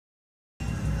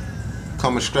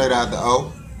coming straight out the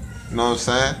O. You know what I'm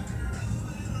saying?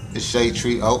 It's Shai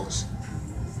Tree Oaks.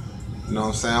 You know what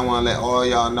I'm saying? I want to let all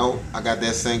y'all know I got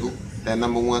that single, that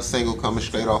 #1 single coming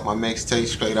straight off my mixtape,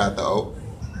 straight out the O.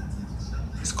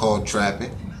 It's called Trappin.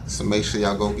 So make sure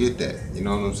y'all go get that. You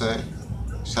know what I'm saying?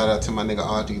 Shout out to my nigga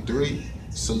RD3.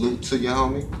 Salute to your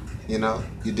homie. You know,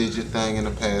 you did your thing in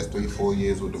the past 3-4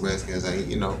 years with the Redskins.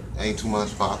 Ain't too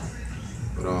much pop.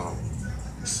 But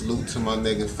salute to my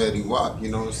nigga Fetty Wap.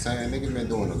 You know what I'm saying? Nigga been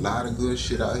doing a lot of good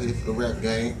shit out here for the rap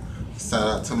game. Shout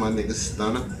out to my nigga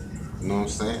Stunner. You know what I'm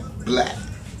saying? Black.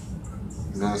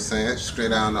 You know what I'm saying?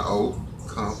 Straight out the O.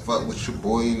 Come fuck with your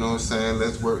boy. You know what I'm saying?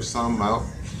 Let's work something out.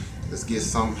 Let's get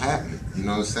something happening. You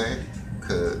know what I'm saying?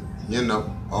 Cause you know,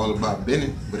 all about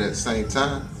business, but at the same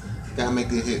time, gotta make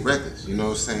good hit records. You know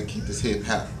what I'm saying? Keep this hip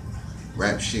hop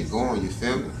rap shit going. You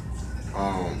feel me?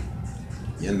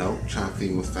 You know, trying to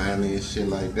feed my family and shit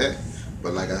like that.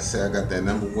 But like I said, I got that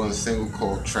 #1 single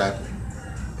called Trappin.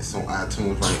 It's on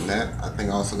iTunes right now. I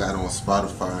think I also got it on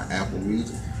Spotify and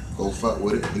AppleMusic. Go fuck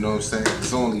with it. You know what I'm saying?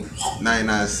 It's only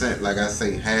 99 cents. Like I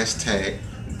say, hashtag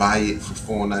buy it for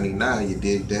 $4.99. You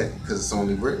dig that? Because it's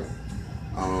only real.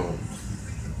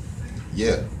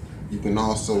 Yeah, you can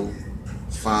also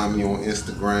find me on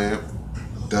Instagram,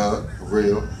 The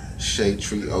Real Shai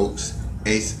Tree Oaks,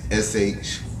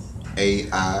 SHAITREEOAKS.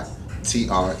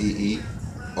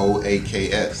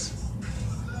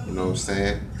 You know what I'm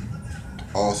saying?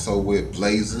 Also with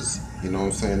Blazers. You know what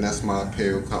I'm saying? That's my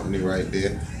apparel company right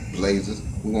there, Blazers.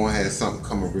 We're gonna have something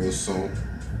coming real soon.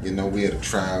 You know, we had a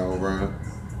trial run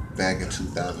back in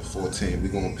 2014. We're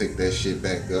gonna pick that shit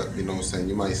back up. You know what I'm saying?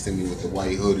 You might see me with the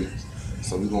white hoodies.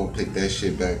 So we're gonna pick that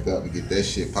shit back up and get that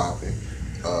shit popping.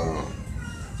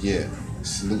 Yeah,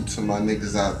 salute to my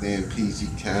niggas out there in PG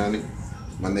County.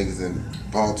 My niggas in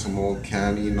Baltimore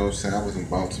County, you know what I'm saying? I was in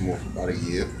Baltimore for about a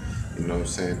year. You know what I'm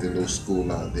saying? Did a little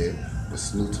school out there. But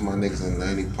salute to my niggas in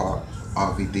Laney Park,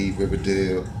 RVD,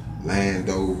 Riverdale,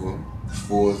 Landover,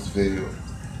 Forestville,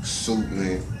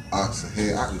 Suitland, Oxon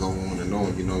Hill. I can go on and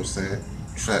on, you know what I'm saying?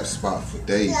 Trap spot for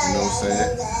days, you know what I'm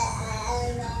saying?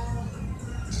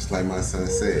 Just like my son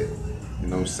said, you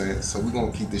know what I'm saying? So we're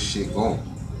gonna keep this shit going.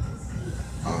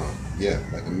 Yeah,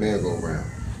 like a merry-go-round.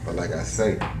 But like I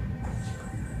say,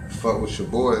 fuck with your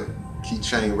boy,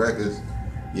 Keychain Records.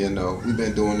 You know, we've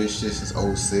been doing this shit since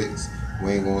 '06.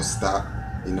 We ain't gonna stop.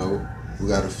 You know, we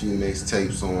got a few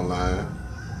mixtapes online.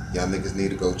 Y'all niggas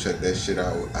need to go check that shit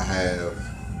out. I have,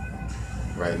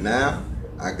 right now,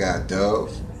 I got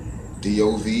Dove,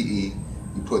 D-O-V-E.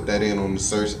 You put that in on the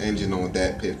search engine on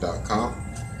datpiff.com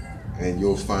and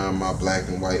you'll find my black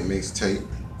and white mixtape.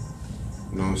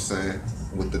 You know what I'm saying?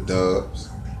 With the dubs.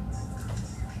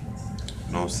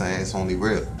 You know what I'm saying? It's only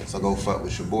real. So go fuck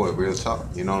with your boy, real talk.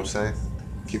 You know what I'm saying?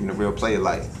 Keeping the real play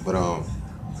light. But I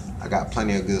got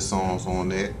plenty of good songs on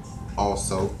there.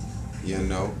 Also, you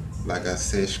know, like I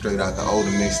said, straight out the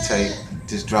older mixtape.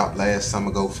 Just dropped last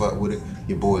summer, go fuck with it.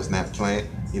 Your boy's not playing.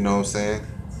 You know what I'm saying?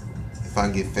 If I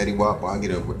can get Fetty Wap, I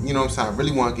get a, you know what I'm saying? I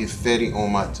really want to get Fetty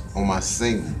on my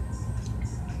single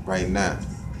right now,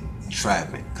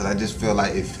 Trappin, because I just feel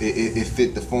like it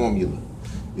fit the formula.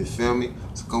 You feel me?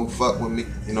 So go fuck with me.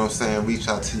 You know what I'm saying? Reach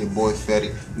out to your boy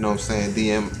Fetty. You know what I'm saying?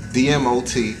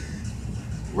 DMOT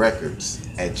Records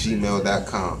at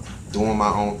gmail.com. Doing my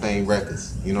own thing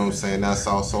records. You know what I'm saying? That's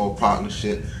also a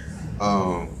partnership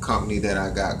company that I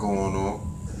got going on.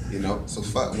 You know, so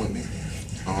fuck with me.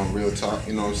 Real talk.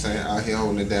 You know what I'm saying? Out here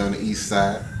holding it down the east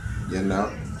side. You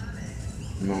know.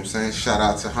 You know what I'm saying? Shout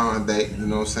out to Hyundai. You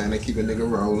know what I'm saying? They keep a nigga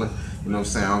rolling. You know what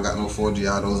I'm saying? I don't got no 4G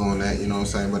autos on that. You know what I'm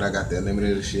saying? But I got that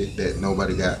limited shit that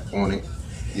nobody got on it.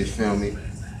 You feel me?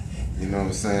 You know what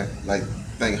I'm saying? Like,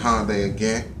 thank Hyundai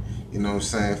again. You know what I'm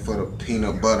saying? For the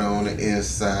peanut butter on the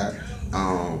inside.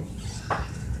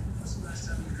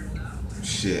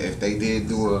 Shit, if they did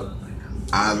do a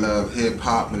I Love Hip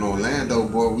Hop in Orlando,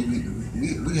 boy,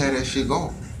 we had that shit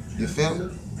going. You feel me?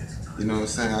 You know what I'm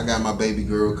saying? I got my baby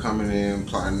girl coming in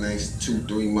probably the next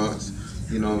 2-3 months.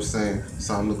 You know what I'm saying?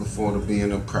 So I'm looking forward to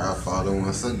being a proud father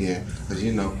once again. Because,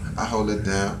 you know, I hold it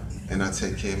down and I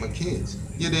take care of my kids.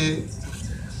 You did.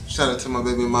 Shout out to my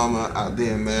baby mama out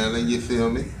there in Maryland. You feel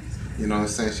me? You know what I'm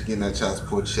saying? She getting that child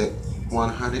support check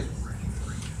 100.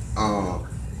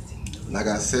 Like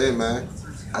I said, man,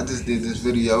 I just did this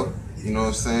video. You know what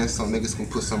I'm saying? So niggas can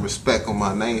put some respect on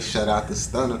my name. Shout out to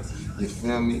Stunner. You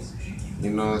feel me? You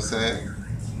know what I'm saying?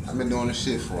 I've been doing this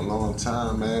shit for a long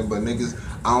time, man. But niggas,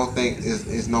 I don't think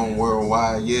it's known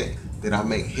worldwide yet that I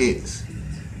make hits.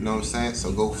 You know what I'm saying?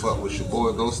 So go fuck with your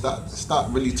boy. Go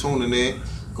stop really tuning in.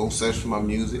 Go search for my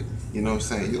music. You know what I'm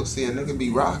saying? You'll see a nigga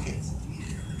be rocking.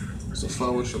 So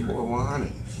fuck with your boy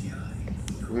 100.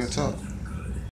 Real talk.